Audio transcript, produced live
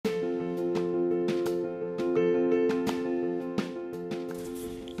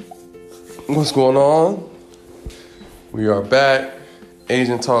What's going on? We are back.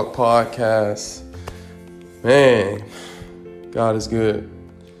 Agent Talk Podcast. Man, God is good.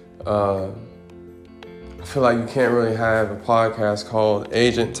 I feel like you can't really have a podcast called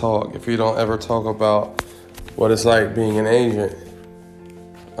Agent Talk if you don't ever talk about what it's like being an agent.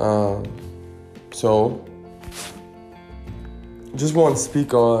 So, just want to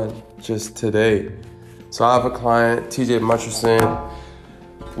speak on just today. So I have a client, TJ Mutcherson.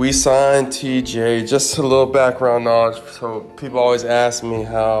 We signed TJ, just a little background knowledge. So people always ask me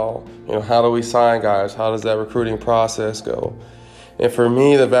how do we sign guys? How does that recruiting process go? And for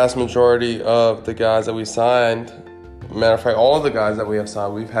me, the vast majority of the guys that we signed, matter of fact, all of the guys that we have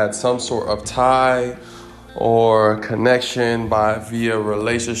signed, we've had some sort of tie or connection via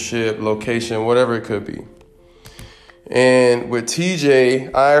relationship, location, whatever it could be. And with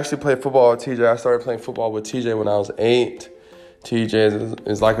TJ, I actually played football with TJ. I started playing football with TJ when I was 8. TJ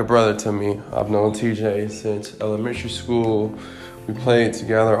is like a brother to me. I've known TJ since elementary school. We played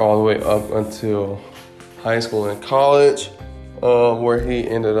together all the way up until high school and college, where he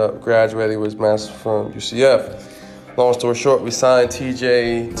ended up graduating with his master's from UCF. Long story short, we signed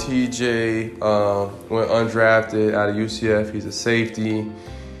TJ. TJ went undrafted out of UCF. He's a safety.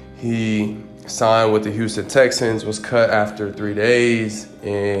 He signed with the Houston Texans, was cut after 3 days,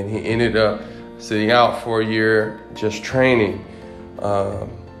 and he ended up sitting out for a year just training.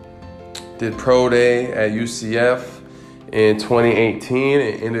 Did pro day at UCF in 2018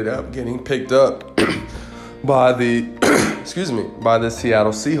 and ended up getting picked up by the by the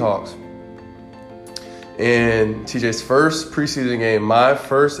Seattle Seahawks. And TJ's first preseason game, my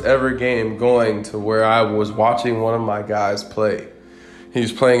first ever game going to where I was watching one of my guys play. He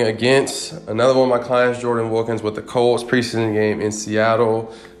was playing against another one of my clients, Jordan Wilkins, with the Colts, preseason game in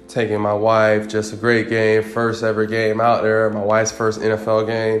Seattle. Taking my wife, just a great game, first ever game out there, my wife's first NFL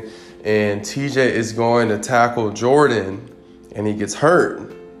game. And TJ is going to tackle Jordan, and he gets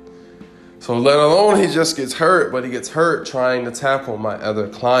hurt. So let alone he just gets hurt, but he gets hurt trying to tackle my other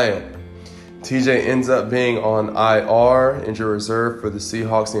client. TJ ends up being on IR, injured reserve, for the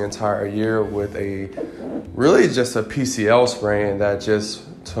Seahawks the entire year with really just a PCL sprain that just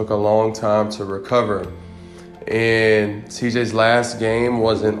took a long time to recover. And TJ's last game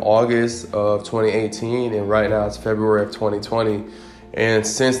was in August of 2018, and right now it's February of 2020. And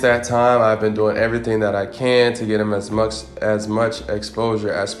since that time, I've been doing everything that I can to get him as much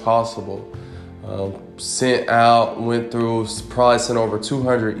exposure as possible. Sent over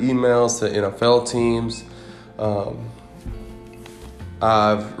 200 emails to NFL teams.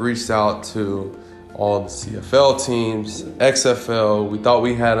 I've reached out to all the CFL teams, XFL. We thought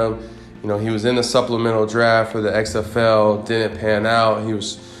we had him. He was in the supplemental draft for the XFL, didn't pan out. He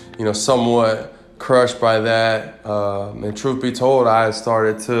was, somewhat crushed by that. And truth be told, I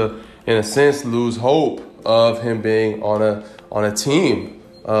started to, in a sense, lose hope of him being on a team.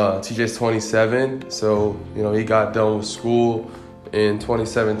 TJ's 27, so, he got done with school in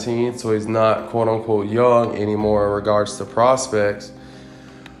 2017, so he's not, quote-unquote, young anymore in regards to prospects.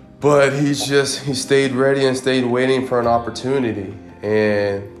 But he stayed ready and stayed waiting for an opportunity.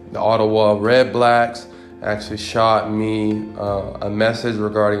 And the Ottawa Red Blacks actually shot me a message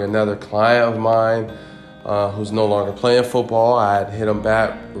regarding another client of mine who's no longer playing football. I had hit him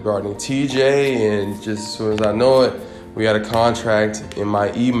back regarding TJ, and just as soon as I know it, we had a contract in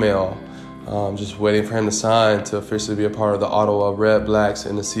my email. Just waiting for him to sign to officially be a part of the Ottawa Red Blacks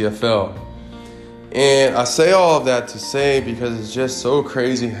in the CFL. And I say all of that to say because it's just so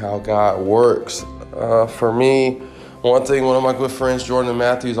crazy how God works. For me, one thing one of my good friends, Jordan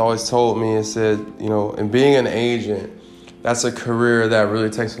Matthews, always told me is said, in being an agent, that's a career that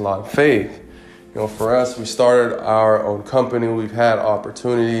really takes a lot of faith. For us, we started our own company. We've had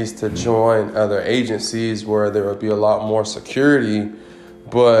opportunities to join other agencies where there would be a lot more security.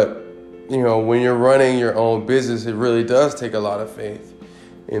 But, when you're running your own business, it really does take a lot of faith.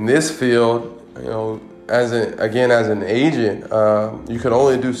 In this field, as an agent, you can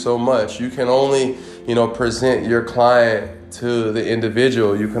only do so much. You can only, present your client to the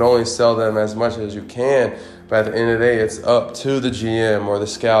individual. You can only sell them as much as you can. But at the end of the day, it's up to the GM or the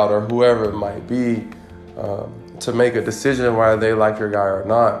scout or whoever it might be to make a decision whether they like your guy or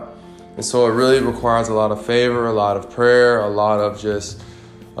not. And so it really requires a lot of favor, a lot of prayer, a lot of just,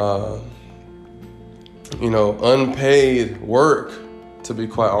 unpaid work, to be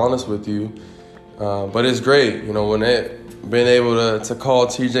quite honest with you. But it's great, been able to call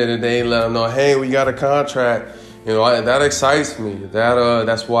TJ today, let him know, hey, we got a contract. That excites me.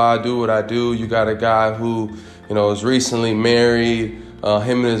 That's why I do what I do. You got a guy who, is recently married.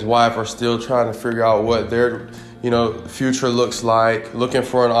 Him and his wife are still trying to figure out what their, future looks like, looking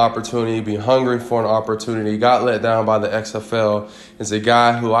for an opportunity, be hungry for an opportunity, got let down by the XFL. Is a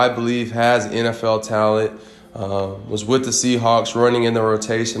guy who I believe has NFL talent, was with the Seahawks running in the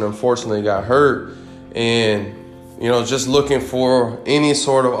rotation, unfortunately got hurt, and just looking for any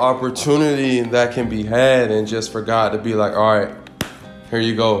sort of opportunity that can be had, and just for God to be like, all right, here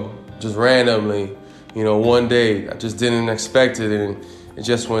you go, just randomly, one day. I just didn't expect it, and it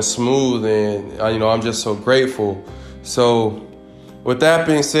just went smooth, and I'm just so grateful. So with that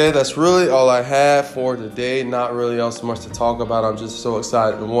being said, that's really all I have for today. Not really else much to talk about. I'm just so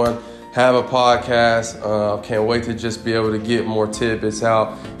excited to have a podcast. Can't wait to just be able to get more tidbits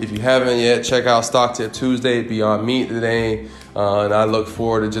out. If you haven't yet, check out Stock Tip Tuesday, Beyond Meat today. And I look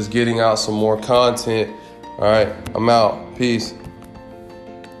forward to just getting out some more content. All right, I'm out. Peace.